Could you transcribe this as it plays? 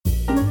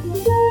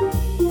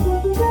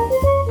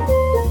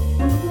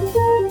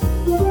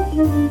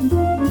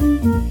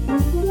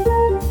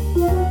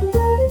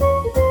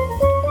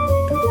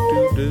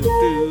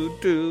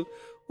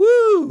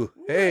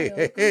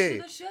Welcome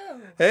to the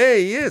show.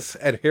 Hey, yes,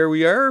 and here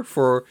we are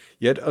for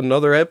yet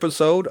another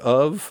episode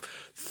of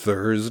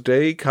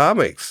Thursday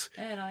Comics.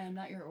 And I am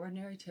not your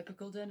ordinary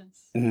typical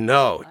Dennis.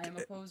 No. I am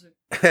a poser.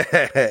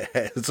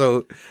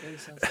 So,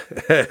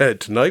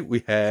 tonight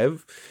we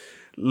have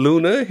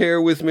Luna here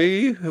with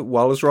me,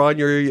 Wallace Ron,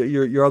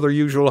 your other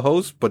usual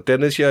host, but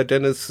Dennis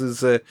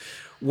is,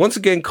 once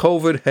again,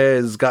 COVID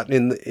has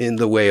gotten in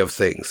the way of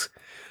things.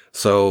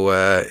 So,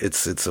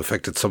 it's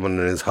affected someone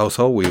in his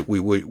household. We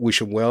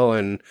wish him well,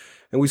 and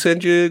we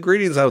send you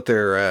greetings out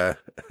there,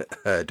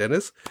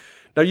 Dennis.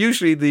 Now,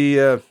 usually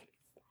this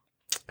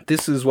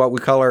is what we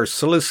call our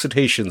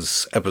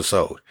solicitations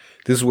episode.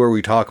 This is where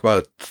we talk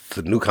about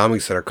the new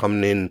comics that are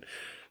coming in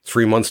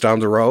 3 months down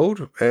the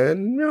road.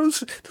 And,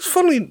 there's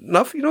funnily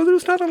enough,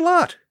 there's not a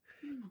lot.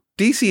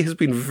 DC has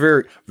been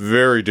very,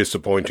 very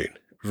disappointing.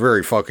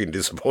 Very fucking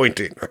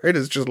disappointing, right?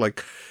 It's just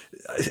like,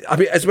 I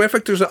mean, as a matter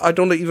of fact, I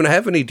don't even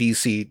have any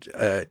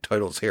DC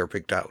titles here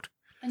picked out.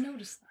 I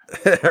noticed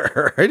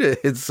that. Right?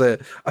 It's, there's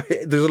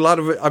a lot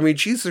of, there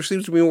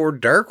seems to be more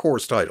Dark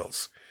Horse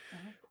titles.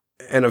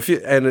 And a few,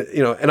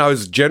 and I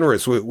was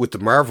generous with the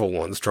Marvel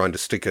ones, trying to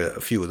stick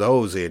a few of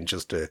those in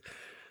just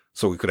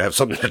so we could have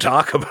something to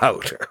talk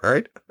about,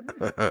 right?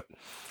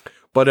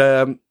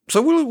 But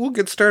so we'll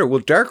get started.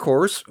 Well, Dark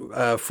Horse,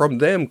 from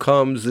them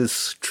comes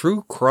this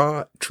True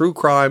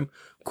Crime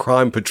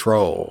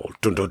Patrol.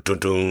 Dun dun dun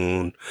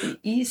dun. The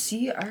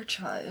EC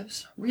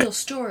Archives, real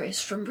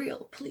stories from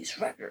real police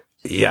records.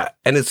 Yeah,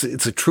 and it's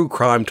a true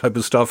crime type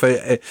of stuff.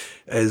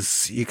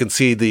 As you can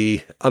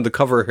see on the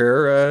cover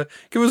here,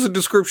 give us a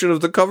description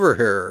of the cover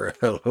here,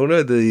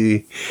 Luna.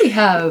 We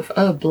have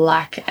a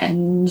black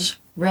and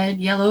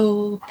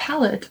red-yellow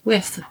palette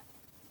with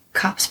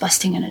cops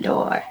busting in a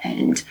door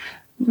and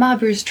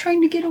mobbers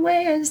trying to get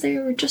away as they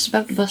were just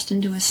about to bust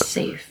into a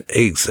safe.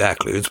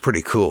 Exactly, it's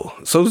pretty cool.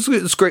 So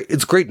it's great.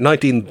 It's great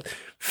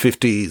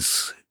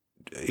 1950s,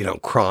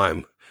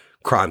 crime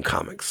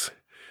comics.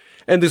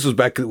 And this was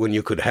back when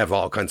you could have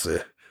all kinds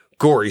of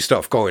gory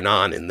stuff going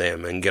on in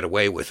them and get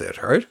away with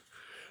it, right?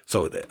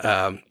 So,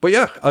 but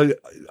yeah,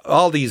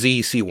 all these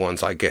EC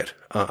ones I get.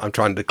 I'm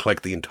trying to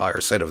collect the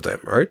entire set of them,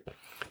 right?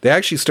 They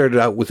actually started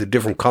out with a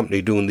different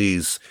company doing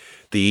the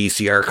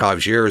EC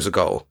archives years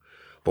ago.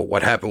 But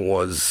what happened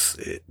was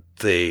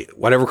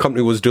whatever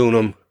company was doing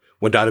them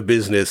went out of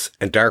business,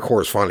 and Dark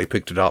Horse finally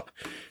picked it up,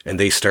 and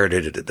they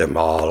started them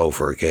all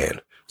over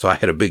again. So I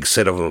had a big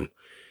set of them.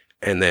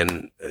 And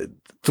then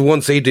the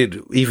ones they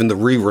did, even the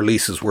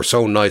re-releases were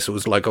so nice. It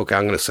was like, okay,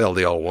 I'm going to sell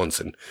the all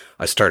once. And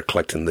I started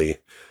collecting the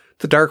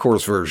Dark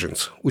Horse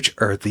versions, which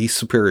are the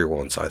superior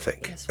ones, I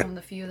think. It's one of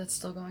the few that's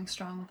still going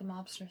strong with the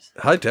mobsters.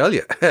 I tell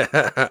you.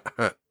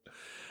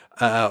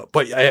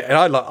 But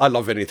I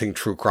love anything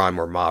true crime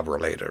or mob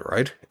related,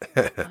 right?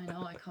 I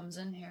know, it comes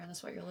in here, and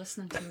that's what you're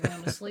listening to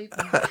going to sleep.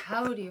 And like,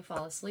 how do you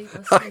fall asleep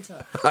listening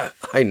to?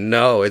 I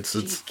know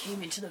She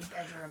came into the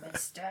bedroom and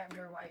stabbed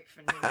her wife.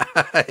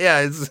 Yeah,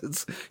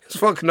 it's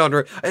fucking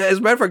unreal. As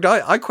a matter of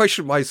fact, I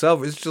question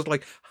myself. It's just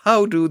like,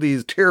 how do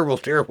these terrible,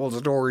 terrible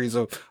stories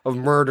of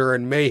murder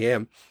and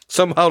mayhem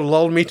somehow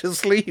lull me to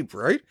sleep,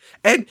 right?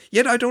 And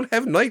yet I don't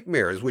have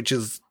nightmares, which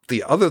is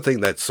the other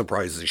thing that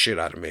surprises the shit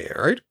out of me,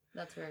 right?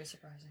 That's very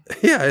surprising.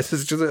 Yeah, it's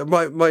just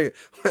my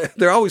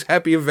they're always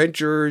happy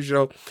adventures,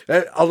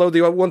 although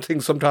the one thing,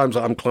 sometimes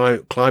I'm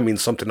climbing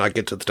something, I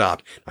get to the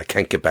top, I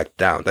can't get back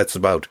down. That's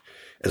about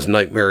as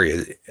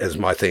nightmare as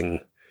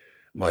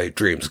my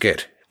dreams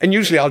get. And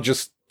usually I'll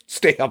just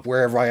stay up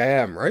wherever I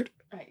am, right?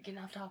 All right,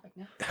 getting off topic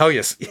now. Oh,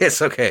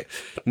 yes, okay.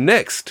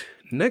 Next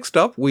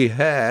up we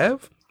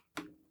have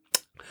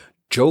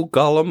Joe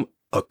Gollum,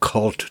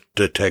 Occult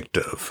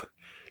Detective.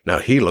 Now,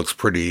 he looks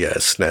pretty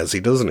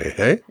snazzy, doesn't he,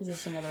 hey? Is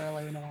this another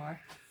L.A. Noir?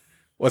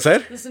 What's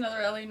that? Is this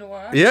another L.A.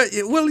 Noir? Yeah,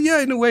 well,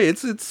 yeah, in a way,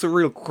 it's a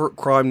real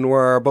crime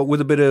noir, but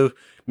with a bit of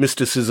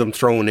mysticism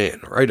thrown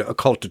in, right?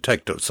 Occult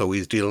detective, so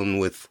he's dealing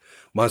with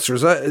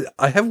monsters.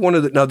 I have one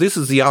of now this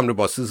is the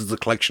omnibus. This is a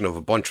collection of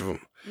a bunch of them.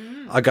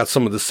 I got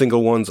some of the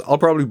single ones. I'll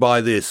probably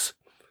buy this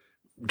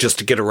just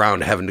to get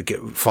around having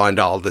to find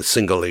all the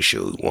single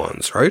issue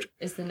ones, right?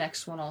 Is the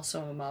next one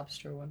also a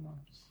mobster one,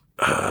 Mobs?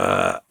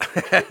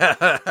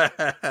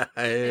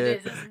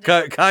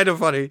 Kind of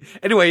funny.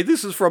 Anyway,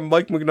 this is from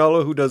Mike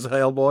Mignola, who does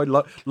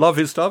Hellboy. Love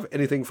his stuff.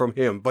 Anything from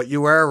him. But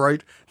you are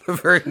right. The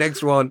very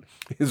next one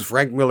is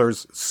Frank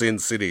Miller's Sin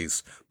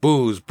Cities: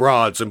 Booze,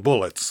 Broads, and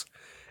Bullets.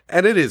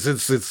 And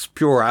it's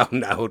pure out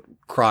and out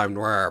crime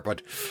noir.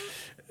 But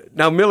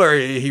now Miller,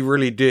 he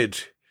really did.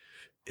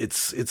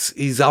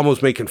 He's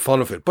almost making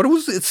fun of it, but it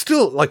was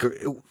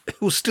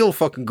still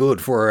fucking good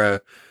for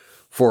a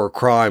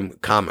crime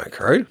comic,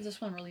 right? Is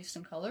this one released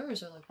in color, or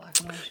is it like black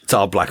and white? It's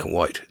all black and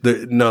white.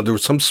 There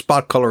was some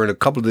spot color in a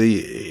couple of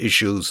the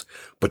issues,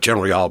 but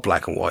generally all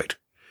black and white.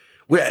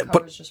 The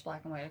cover's just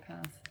black and white,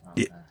 kind of.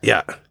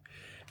 Yeah.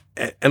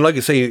 And like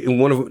I say,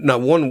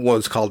 one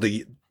was called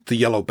the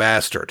Yellow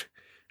Bastard,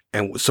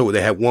 and so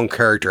they had one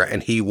character,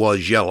 and he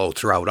was yellow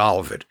throughout all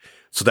of it.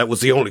 So that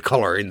was the only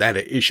color in that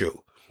issue.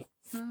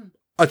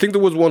 I think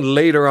there was one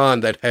later on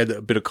that had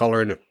a bit of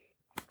color in it.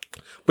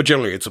 but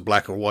generally it's a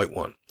black and white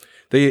one.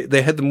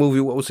 They had the movie,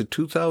 what was it,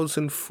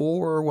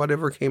 2004 or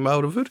whatever came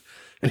out of it,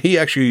 and he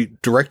actually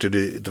directed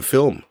the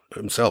film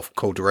himself,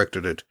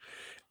 co-directed it,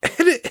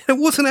 and it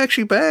wasn't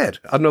actually bad.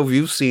 I don't know if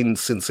you've seen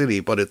Sin City,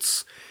 but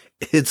it's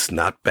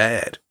not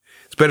bad.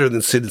 It's better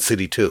than Sin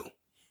City 2.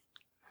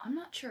 I'm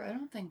not sure. I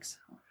don't think so.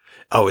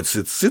 Oh,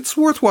 it's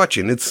worth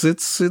watching. It's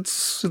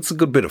a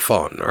good bit of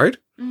fun, right?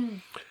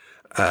 Mm.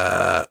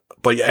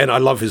 But yeah, and I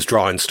love his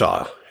drawing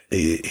style.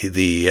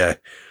 The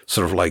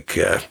sort of like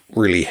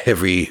really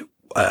heavy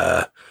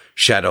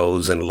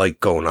shadows and light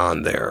going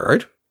on there,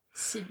 right?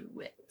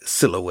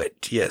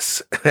 Silhouette,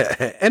 yes,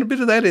 and a bit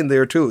of that in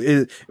there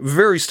too.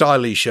 Very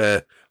stylish,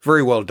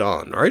 very well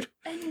done, right?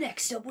 And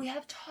next up, we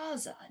have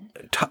Tarzan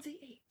of the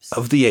Apes.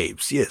 Of the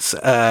Apes, yes.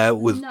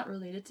 With not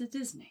related to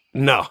Disney.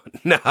 No.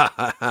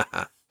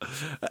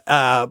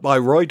 By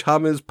Roy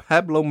Thomas,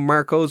 Pablo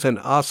Marcos, and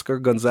Oscar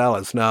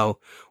Gonzalez. Now,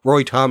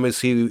 Roy Thomas,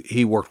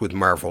 he worked with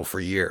Marvel for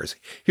years.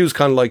 He was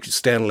kind of like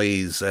Stan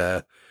Lee's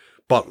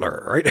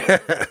butler, right?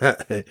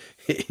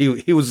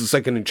 he was the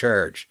second in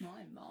charge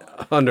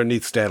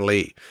underneath Stan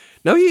Lee.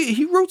 Now,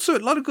 he wrote a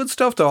lot of good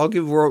stuff, though. I'll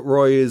give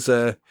Roy his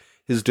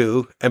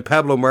due. And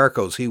Pablo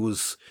Marcos,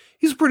 he's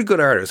a pretty good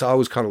artist. I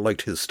always kind of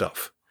liked his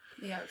stuff.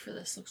 The art for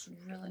this looks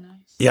really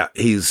nice. Yeah,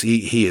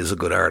 he is a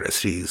good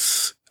artist. He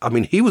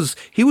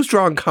was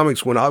drawing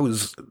comics when I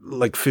was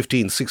like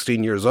 15,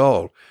 16 years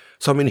old.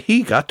 So, I mean,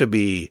 he got to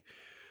be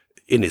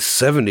in his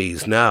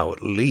 70s now,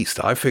 at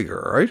least, I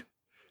figure, right?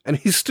 And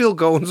he's still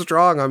going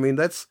strong. I mean,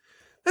 that's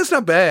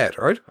not bad,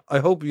 right? I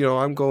hope,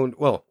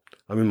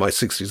 I'm in my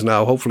 60s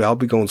now. Hopefully I'll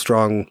be going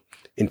strong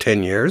in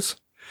 10 years.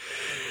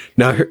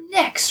 Now,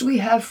 next we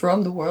have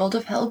from the world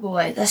of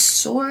Hellboy, the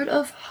Sword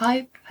of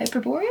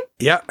Hyperborea?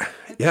 Yeah.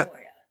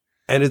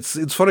 And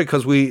it's funny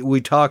because we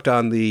talked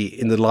in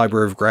the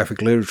Library of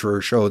Graphic Literature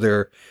show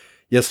there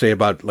yesterday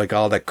about like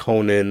all that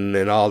Conan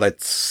and all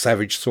that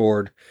Savage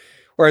Sword,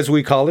 or as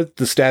we call it,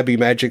 the stabby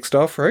magic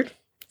stuff, right?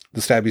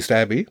 The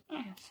stabby.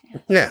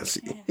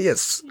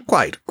 Yes,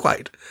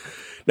 quite.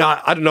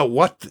 Now, I don't know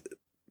what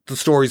the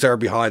stories are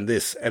behind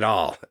this at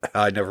all.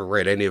 I never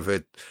read any of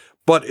it,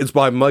 but it's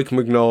by Mike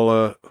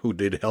Mignola, who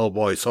did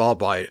Hellboy, so I'll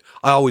buy it.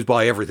 I always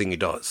buy everything he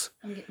does.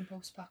 I'm getting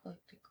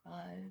post-apocalyptic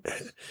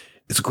vibes.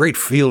 It's a great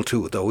feel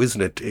to it, though,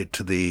 isn't it?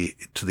 To the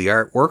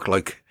artwork,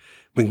 like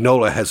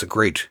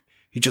Mignola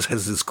he just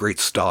has this great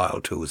style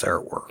to his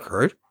artwork,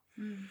 right?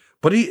 Mm.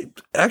 But he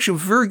actually a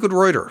very good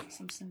writer.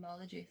 Some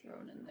symbology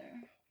thrown in there.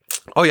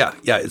 Oh yeah,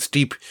 it's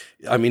deep.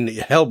 I mean,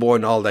 Hellboy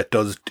and all that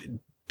does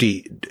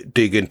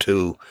dig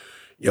into,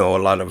 a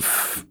lot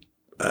of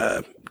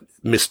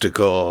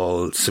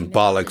mystical,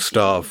 symbolic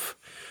stuff.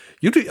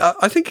 You do,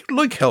 I think you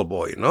like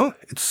Hellboy.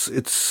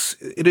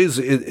 It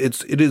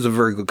is a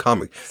very good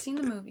comic. I've seen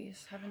the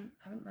movies, haven't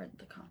read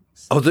the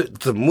comics. Oh,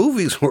 the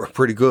movies were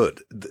pretty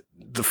good.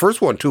 The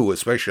first one too,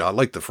 especially. I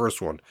like the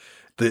first one.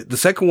 The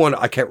second one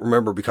I can't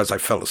remember because I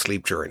fell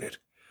asleep during it,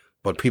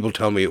 but people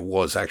tell me it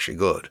was actually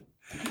good.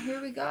 And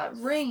here we got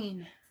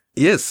Rain.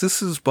 Yes,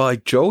 this is by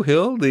Joe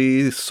Hill,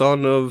 the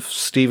son of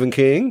Stephen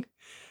King,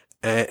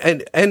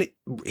 and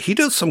he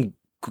does some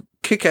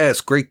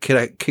great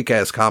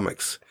kick-ass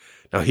comics.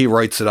 Now he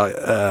writes it.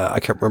 I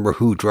can't remember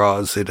who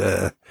draws it.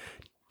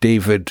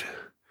 David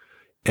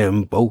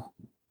M.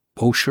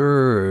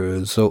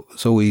 Bosher,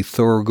 Zoe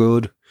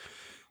Thorogood,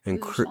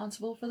 and who's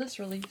responsible for this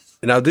release?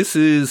 Now this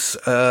is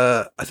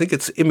I think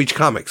it's Image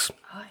Comics.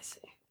 Oh, I see.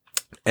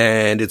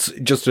 And it's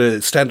just a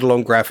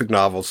standalone graphic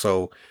novel,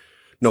 so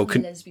no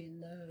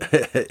lesbian love.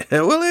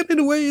 Well, in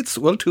a way, it's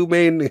two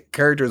main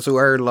characters who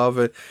are in love,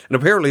 and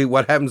apparently,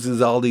 what happens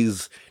is all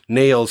these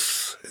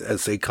nails,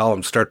 as they call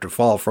them, start to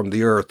fall from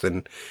the earth,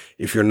 and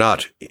if you're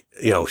not,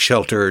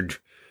 sheltered,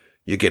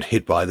 you get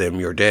hit by them,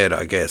 you're dead,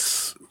 I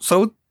guess.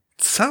 So it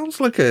sounds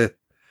like an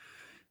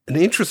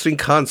interesting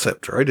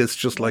concept, right? It's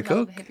just like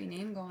a hippie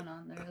name going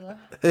on there,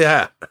 though.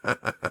 Yeah.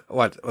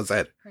 What was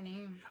that? Her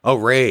name. Oh,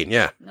 Rain.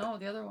 Yeah. No,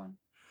 the other one.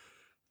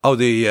 Oh,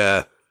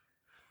 the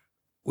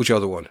which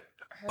other one?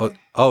 Her.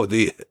 Oh,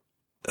 the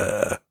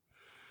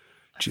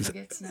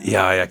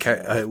yeah, I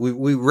can't.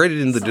 We read it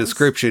in the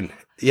description.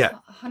 Yeah,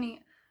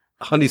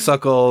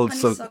 honeysuckle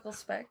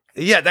speck.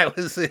 Yeah, that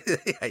was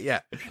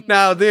yeah.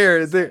 Now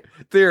there's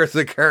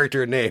a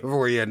character name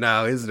for you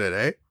now, isn't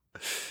it?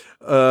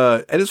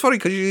 And it's funny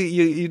because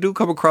you do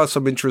come across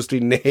some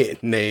interesting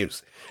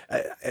names.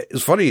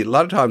 It's funny. A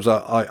lot of times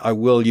I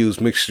will use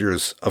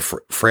mixtures of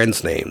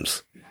friends'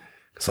 names.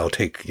 So I'll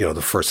take,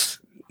 the first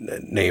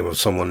name of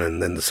someone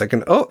and then the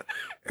second. Oh,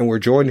 and we're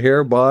joined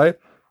here by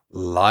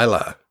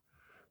Lila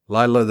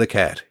the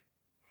cat.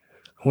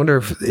 I wonder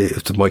if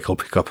the mic will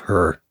pick up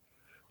her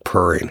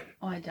purring.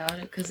 Oh, I doubt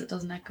it because it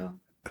doesn't echo.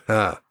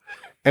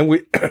 And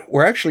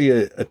we're actually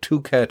a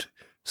two-cat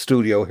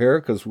studio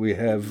here because we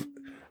have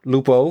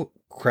Lupo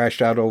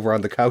crashed out over on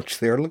the couch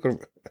there. Look at him.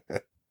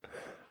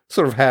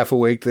 Sort of half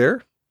awake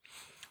there.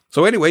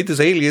 So anyway,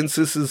 this Aliens,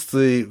 this is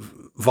the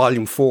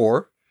volume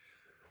 4.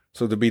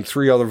 So there've been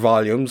 3 other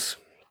volumes.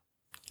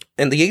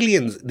 And the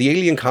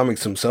alien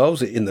comics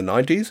themselves in the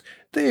 90s,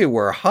 they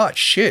were hot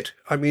shit.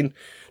 I mean,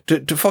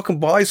 to fucking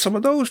buy some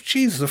of those,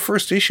 geez, the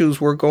first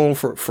issues were going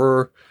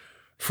for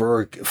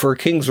a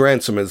king's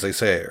ransom, as they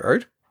say,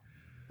 right?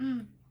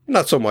 Mm.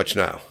 Not so much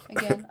now.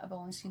 Again, I've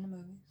only seen the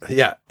movies.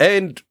 Yeah,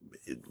 and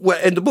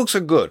the books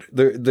are good.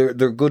 They're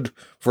good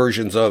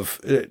versions of,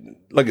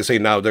 like I say,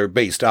 now they're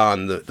based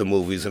on the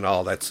movies and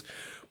all that.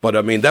 But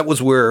I mean, that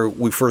was where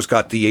we first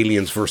got the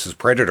Aliens versus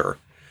Predator,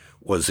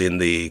 was in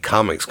the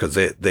comics, because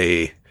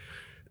that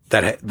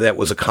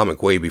was a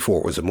comic way before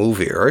it was a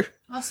movie, right?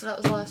 Oh, so that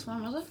was the last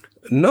one, was it?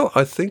 No,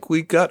 I think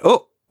we got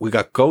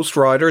Ghost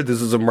Rider.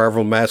 This is a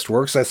Marvel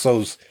Masterworks. That's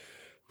those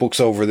books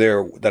over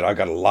there that I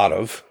got a lot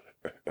of,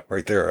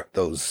 right there,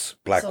 those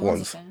black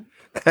Someone's ones.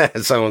 a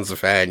fan. Someone's a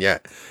fan, yeah.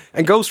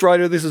 And Ghost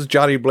Rider, this is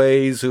Johnny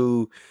Blaze,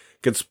 who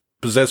gets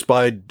possessed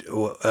by,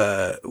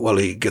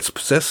 he gets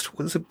possessed.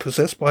 Was it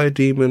possessed by a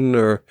demon,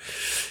 or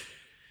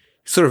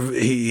sort of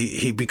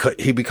he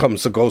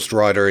becomes the Ghost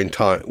Rider in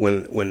time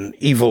when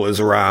evil is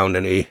around,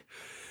 and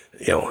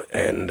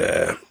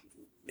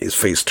his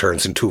face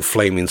turns into a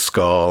flaming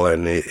skull,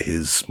 and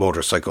his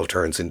motorcycle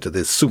turns into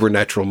this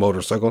supernatural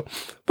motorcycle.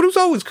 But it was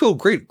always cool.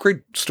 Great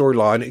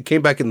storyline. It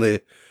came back in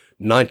the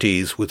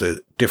 90s with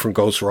a different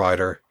Ghost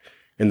Rider.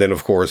 And then,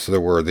 of course,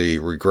 there were the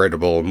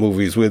regrettable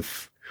movies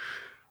with,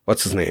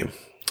 what's his name?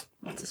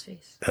 What's his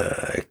face?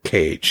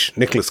 Cage.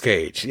 Nicolas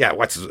Cage. Yeah,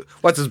 what's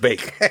his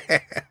bake?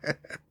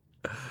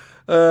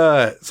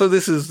 So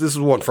this is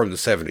one from the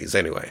 70s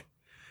anyway.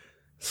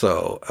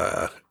 So,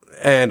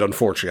 and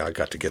unfortunately I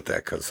got to get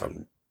that because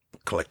I'm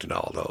collecting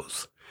all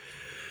those.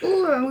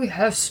 Ooh, and we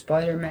have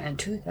Spider-Man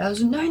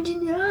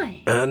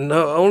 2099. And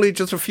only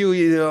a few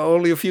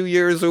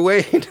years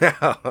away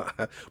now.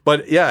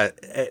 But yeah,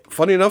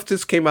 funny enough,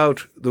 this came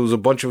out, there was a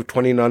bunch of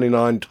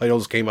 2099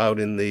 titles came out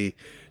in the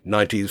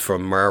 90s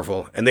from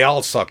Marvel, and they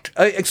all sucked,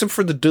 except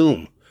for the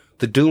Doom.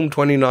 The Doom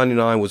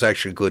 2099 was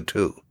actually good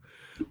too.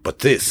 But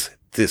this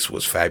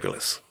was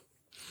fabulous.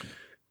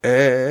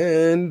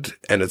 And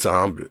it's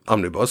an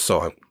omnibus,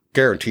 so I'm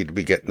guaranteed to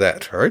be getting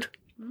that, right?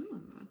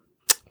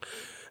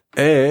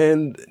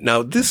 And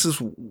now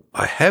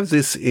I have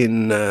this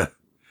in, The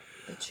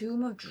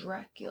Tomb of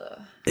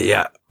Dracula.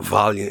 Yeah,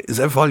 is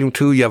that volume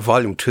 2? Yeah,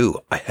 volume 2.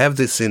 I have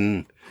this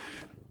in,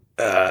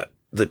 the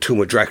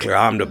Tomb of Dracula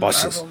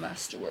omnibuses. Marvel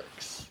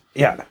Masterworks.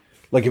 Yeah.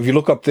 Like if you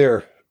look up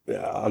there,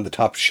 on the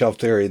top shelf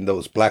there in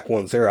those black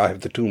ones there, I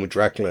have the Tomb of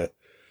Dracula.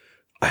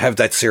 I have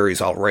that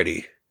series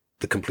already.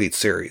 The complete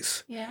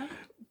series. Yeah.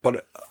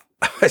 But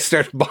I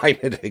started buying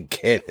it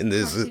again, and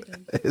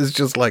it's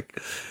just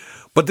like,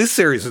 but this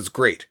series is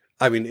great.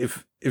 I mean,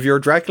 if you're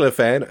a Dracula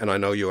fan, and I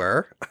know you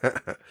are,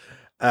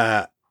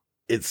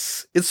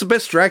 it's the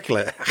best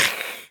Dracula.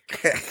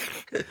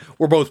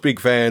 We're both big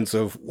fans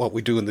of What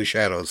We Do in the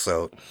Shadows,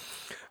 so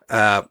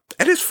and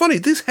it's funny.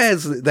 This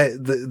has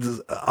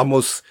the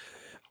almost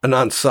an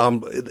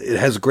ensemble. It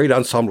has a great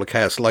ensemble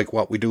cast like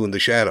What We Do in the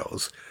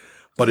Shadows,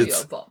 but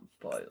it's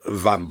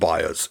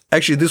vampires.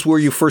 Actually, this is where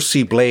you first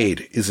see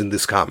Blade, is in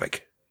this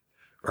comic,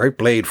 right?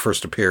 Blade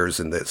first appears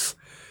in this,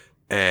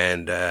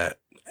 and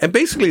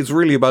basically it's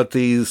really about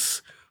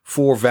these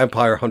 4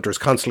 vampire hunters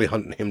constantly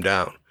hunting him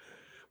down.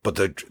 But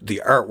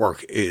the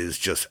artwork is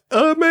just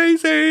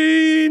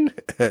amazing.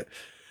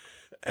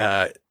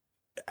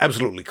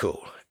 Absolutely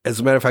cool. As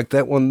a matter of fact,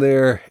 that one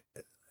there,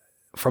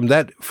 from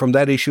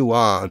that issue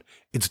on,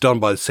 it's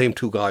done by the same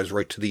 2 guys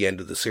right to the end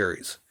of the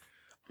series.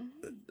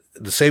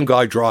 The same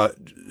guy draws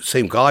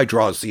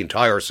the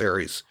entire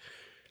series,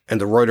 and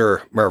the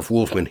writer Marv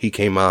Wolfman, he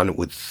came on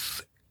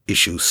with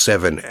issue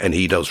 7, and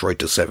he does right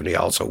to 70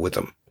 also with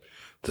him.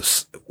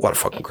 What a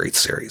fucking great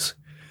series!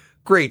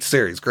 Great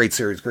series!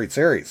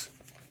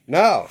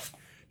 Now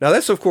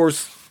that's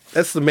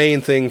the main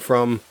thing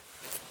from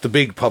the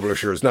big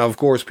publishers. Now, of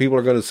course, people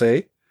are going to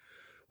say,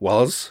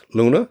 "Was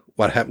Luna,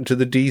 what happened to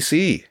the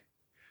DC?"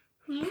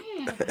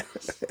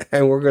 Yes.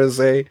 And we're going to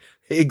say,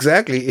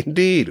 exactly,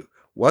 indeed.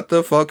 What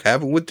the fuck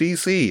happened with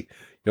DC? You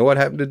know what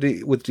happened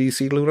with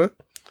DC, Luna?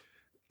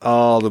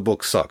 All the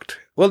books sucked.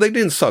 Well, they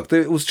didn't suck.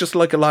 It was just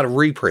like a lot of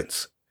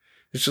reprints.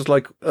 It's just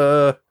like,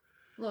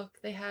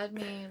 Look, they had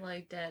me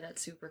like dead at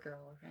Supergirl,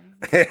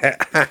 okay?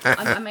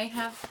 I may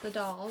have the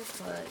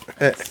dolls, but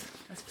that's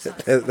besides the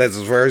point. That's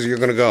as far as you're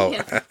going to go.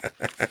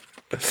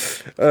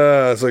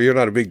 Yeah. So you're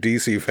not a big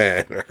DC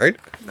fan, right?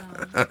 No.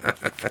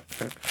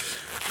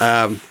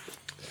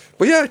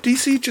 But yeah,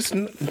 DC just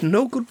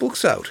no good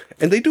books out.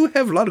 And they do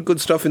have a lot of good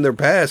stuff in their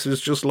past.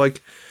 It's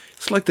like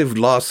they've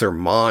lost their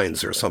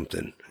minds or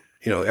something.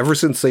 You know, ever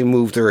since they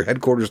moved their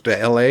headquarters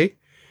to LA,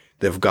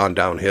 they've gone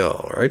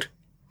downhill, right?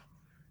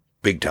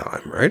 Big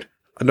time, right?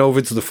 I know if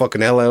it's the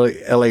fucking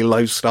LA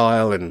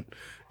lifestyle and,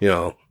 you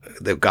know,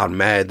 they've gone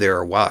mad there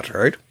or what,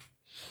 right?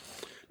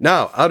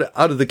 Now, out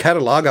of the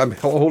catalog, I'm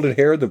holding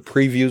here the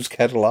previews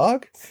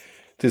catalog.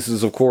 This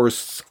is, of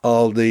course,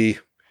 all the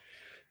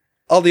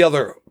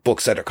other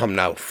books that are coming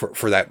out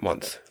for that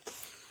month.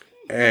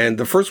 And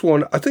the first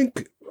one, I don't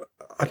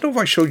know if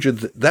I showed you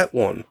that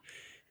one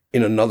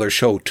in another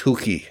show,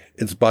 Tukey.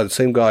 It's by the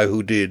same guy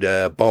who did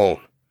Bone.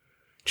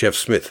 Jeff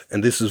Smith.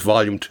 And this is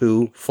volume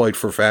 2, Fight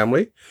for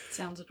Family.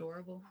 Sounds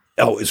adorable.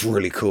 Oh, it's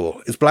really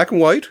cool. It's black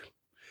and white.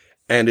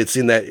 And it's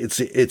in that,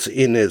 it's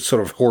in a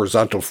sort of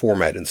horizontal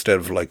format instead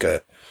of like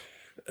a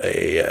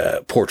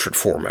portrait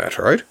format,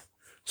 right?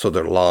 So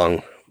they're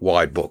long,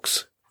 wide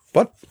books.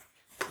 But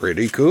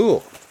pretty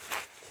cool.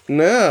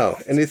 Now,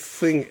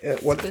 anything...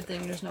 Good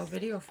thing there's no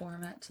video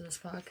format to this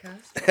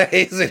podcast.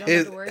 You don't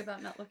have to worry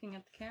about not looking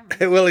at the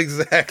camera. Well,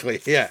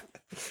 exactly, yeah.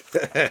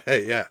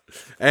 Yeah.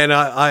 And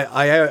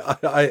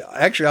I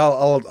actually,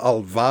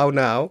 I'll vow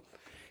now,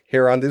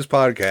 here on this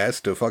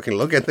podcast, to fucking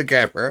look at the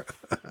camera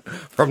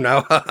from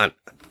now on.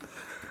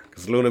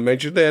 Because Luna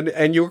mentioned that,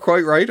 and you were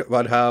quite right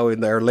about how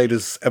in our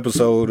latest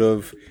episode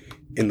of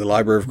In the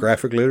Library of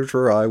Graphic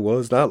Literature, I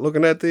was not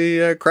looking at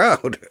the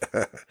crowd,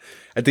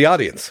 at the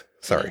audience,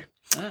 sorry.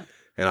 Yeah.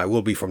 And I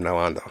will be from now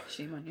on, though.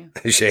 Shame on you.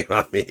 Shame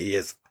on me,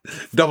 yes.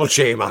 Double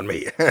shame on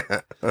me.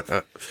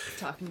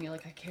 Talking to me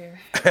like I care.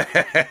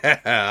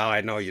 Oh, I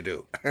know you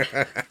do.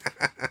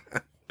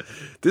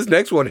 This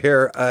next one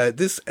here,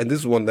 this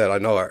is one that I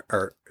know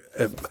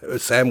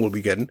Sam will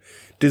be getting.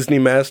 Disney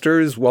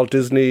Masters, Walt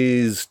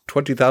Disney's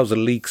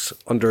 20,000 Leagues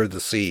Under the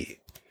Sea.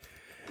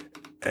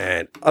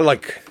 And I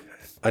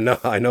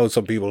know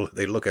some people,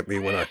 they look at me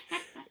when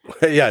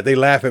they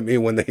laugh at me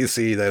when they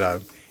see that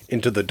I'm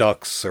into the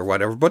ducks or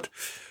whatever, but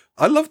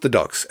I love the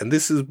ducks. And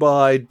this is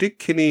by Dick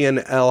Kinney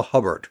and Al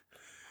Hubbard.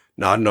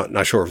 Now, I'm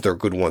not sure if they're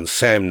good ones.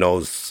 Sam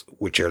knows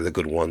which are the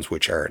good ones,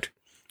 which aren't.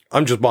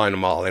 I'm just buying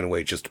them all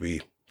anyway, just to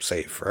be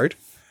safe, right?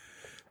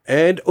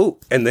 And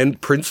then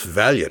Prince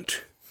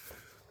Valiant,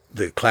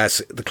 the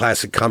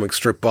classic comic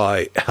strip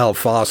by Hal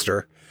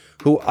Foster,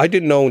 who I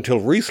didn't know until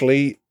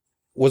recently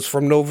was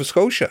from Nova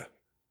Scotia.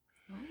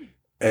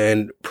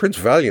 And Prince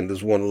Valiant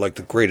is one of like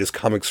the greatest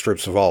comic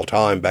strips of all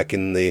time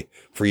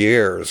for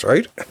years,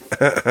 right?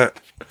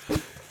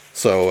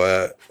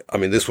 So, I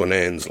mean, this one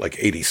ends like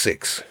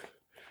 86.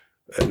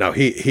 Now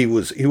he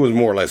was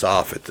more or less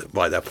off it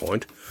by that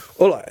point.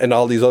 Well, and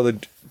all these other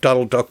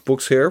Donald Duck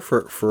books here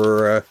for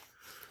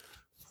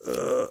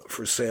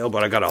sale,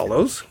 but I got all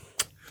those.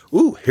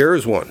 Ooh,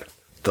 here's one.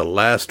 The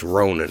Last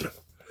Ronin.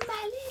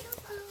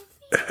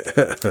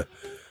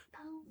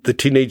 The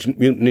Teenage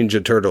Mutant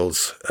Ninja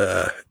Turtles.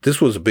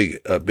 This was a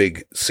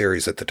big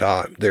series at the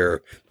time.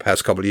 Their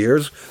past couple of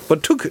years,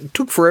 but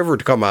took forever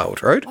to come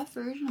out. Right? What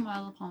version of My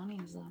Little Pony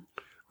is that?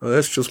 Oh,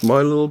 that's just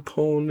My Little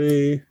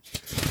Pony.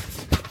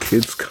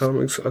 Kids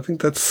comics. I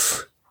think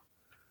that's.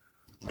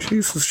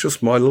 Jesus,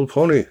 just My Little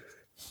Pony.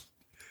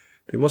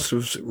 They must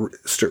have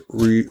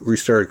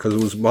restarted because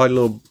it was My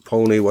Little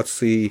Pony. What's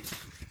the?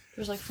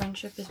 There's like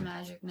Friendship is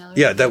Magic now.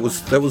 Yeah, that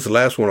was the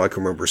last one I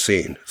can remember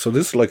seeing. So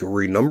this is like a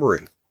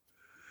renumbering.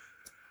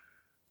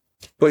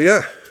 But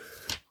yeah,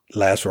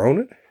 Last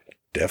Ronin,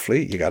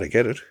 definitely, you got to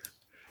get it.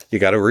 You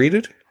got to read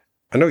it.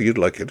 I know you'd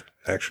like it,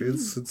 actually.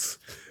 It's.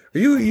 Are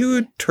you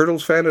a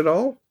Turtles fan at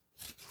all?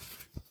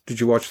 Did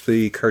you watch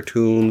the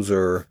cartoons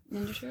or...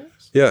 Ninja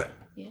Turtles? Yeah.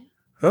 Yeah.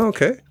 Oh,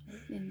 okay.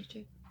 Ninja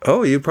Turtles.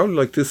 Oh, you probably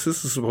like this.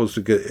 This is supposed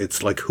to get...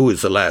 It's like, who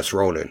is the last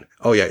Ronin?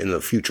 Oh, yeah, in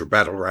the future,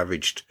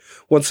 battle-ravaged.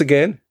 Once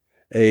again,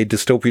 a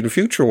dystopian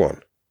future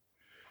one.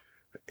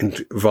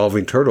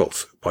 Involving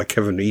turtles by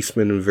Kevin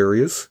Eastman and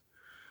various.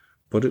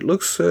 But it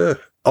looks...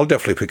 I'll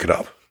definitely pick it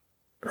up.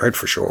 Right,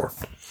 for sure.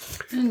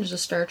 And there's a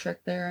Star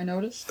Trek there, I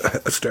noticed.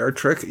 A Star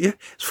Trek? Yeah.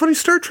 It's funny,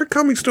 Star Trek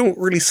comics don't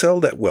really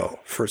sell that well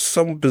for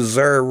some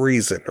bizarre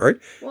reason, right?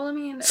 Well, I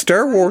mean...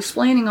 Star Wars...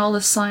 explaining all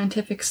this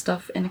scientific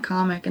stuff in a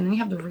comic, and then you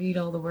have to read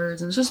all the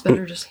words, and it's just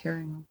better just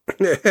hearing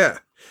them. Yeah.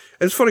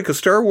 And it's funny, because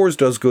Star Wars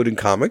does good in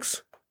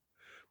comics,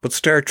 but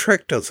Star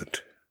Trek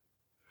doesn't.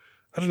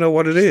 I don't know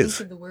what it is.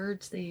 Think of the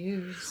words they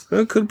use.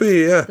 It could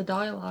be, yeah. The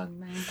dialogue,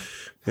 man.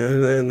 Yeah,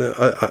 and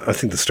I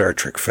think the Star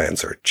Trek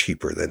fans are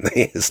cheaper than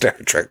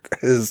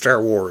the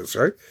Star Wars,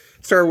 right?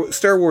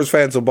 Star Wars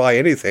fans will buy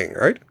anything,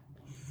 right?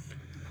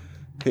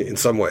 In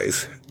some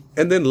ways.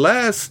 And then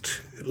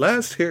last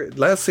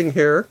thing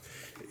here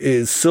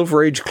is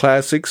Silver Age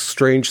Classics,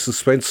 Strange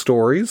Suspense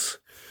Stories.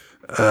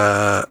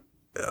 I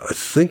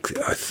think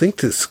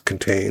this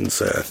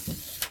contains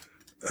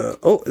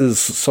there's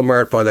some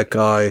art by that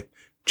guy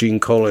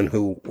Gene Colan,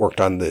 who worked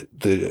on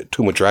the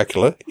Tomb of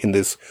Dracula in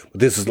this.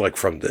 This is like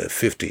from the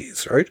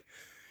 50s, right?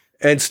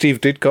 And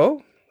Steve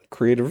Ditko,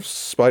 creator of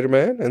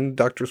Spider-Man and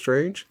Doctor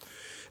Strange.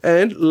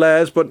 And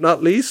last but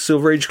not least,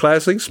 Silver Age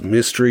Classics,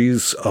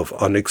 Mysteries of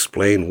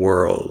Unexplained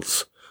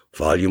Worlds,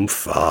 Volume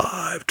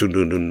 5.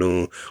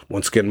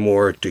 Once again,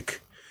 more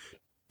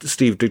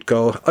Steve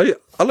Ditko.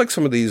 I like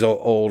some of these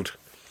old,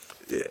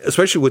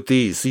 especially with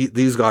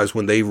these guys,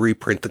 when they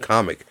reprint the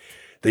comic.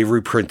 They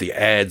reprint the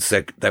ads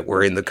that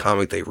were in the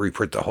comic. They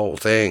reprint the whole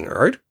thing,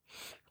 right?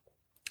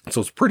 So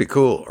it's pretty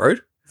cool, right?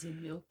 They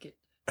milk it.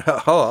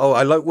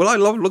 I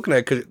love looking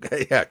at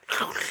it. Yeah.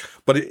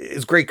 But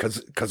it's great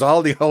because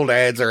all the old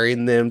ads are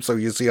in them. So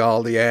you see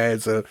all the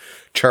ads,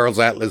 Charles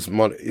Atlas,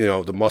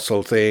 the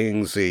muscle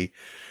things,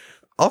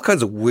 all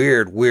kinds of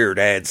weird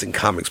ads in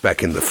comics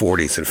back in the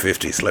 40s and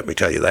 50s. Let me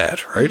tell you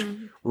that, right?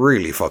 Mm-hmm.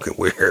 Really fucking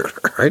weird,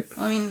 right?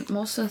 I mean,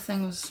 most of the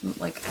thing was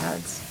like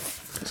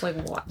ads. It's like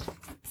what?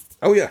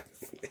 Oh yeah,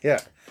 yeah.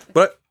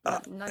 But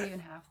Not even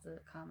half the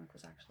comic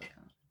was actually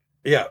comic.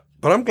 yeah,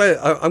 but I'm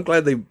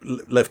glad they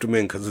left him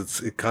in because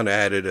it kind of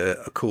added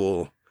a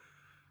cool,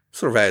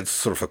 sort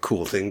of a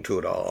cool thing to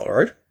it all. All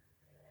right.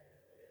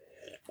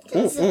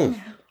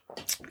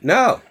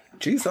 Now,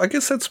 geez, I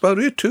guess that's about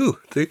it too.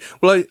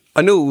 I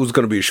knew it was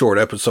going to be a short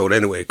episode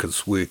anyway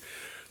because there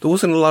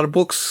wasn't a lot of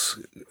books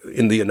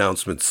in the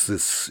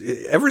announcements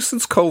ever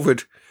since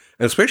COVID,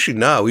 and especially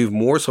now, even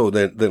more so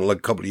than like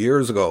a couple of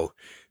years ago.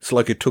 It's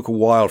like it took a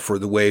while for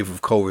the wave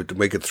of COVID to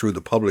make it through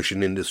the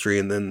publishing industry,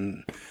 and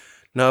then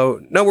now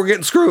we're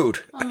getting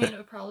screwed. I mean, it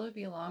would probably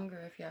be longer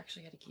if you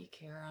actually had a geek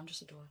here. I'm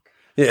just a dork.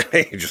 Yeah,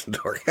 you're just a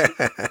dork.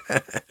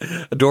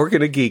 A dork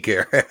and a geek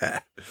here.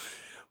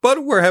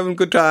 But we're having a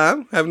good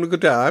time.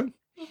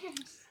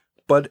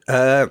 But,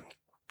 and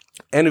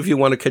if you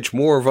want to catch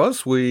more of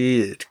us,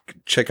 we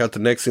check out the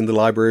next in the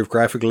Library of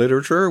Graphic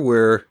Literature.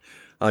 We're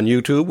on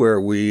YouTube, where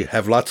we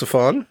have lots of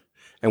fun,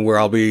 and where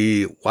I'll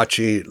be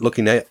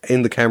looking at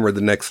in the camera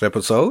the next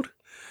episode,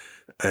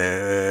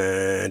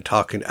 and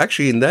talking.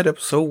 Actually, in that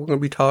episode, we're going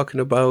to be talking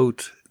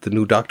about the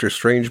new Doctor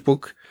Strange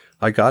book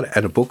I got,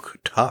 and a book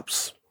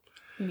tops.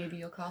 Maybe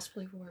you'll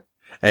cosplay for it.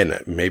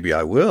 And maybe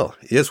I will.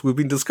 Yes, we've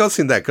been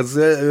discussing that because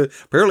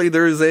apparently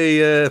there is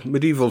a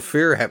medieval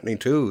fair happening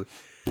too.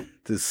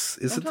 Is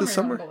it this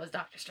summer? It was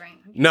Doctor Strange.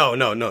 No. I'm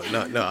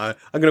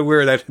going to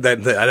wear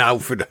that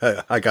outfit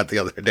I got the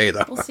other day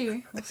though. We'll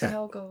see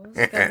how it goes.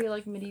 It's gotta be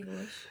like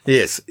medievalish.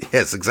 Yes,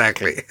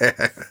 exactly.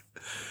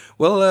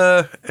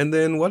 Well, and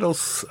then what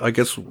else? I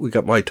guess we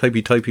got my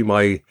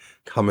my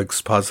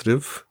comics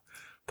positive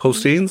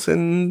postings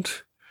and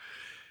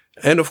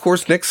of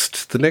course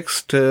the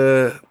next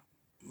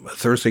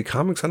Thursday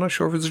Comics. I'm not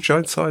sure if it's a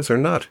giant size or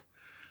not.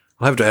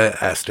 I'll have to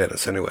ask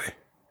Dennis anyway.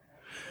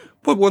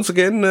 But once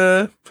again,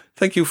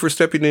 thank you for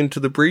stepping into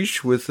the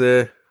breach with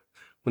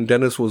when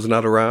Dennis was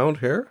not around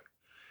here.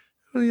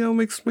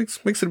 Makes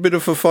it a bit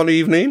of a fun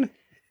evening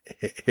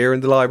here in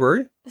the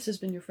library. This has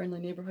been your friendly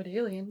neighborhood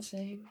alien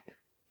saying,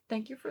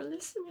 thank you for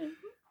listening.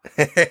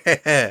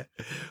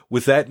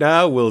 With that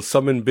now, we'll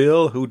summon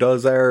Bill, who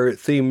does our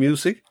theme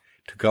music,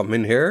 to come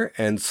in here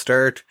and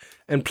start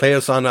and play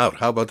us on out.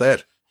 How about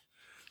that?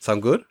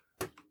 Sound good?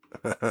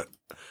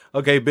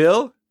 Okay,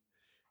 Bill,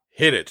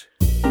 hit it.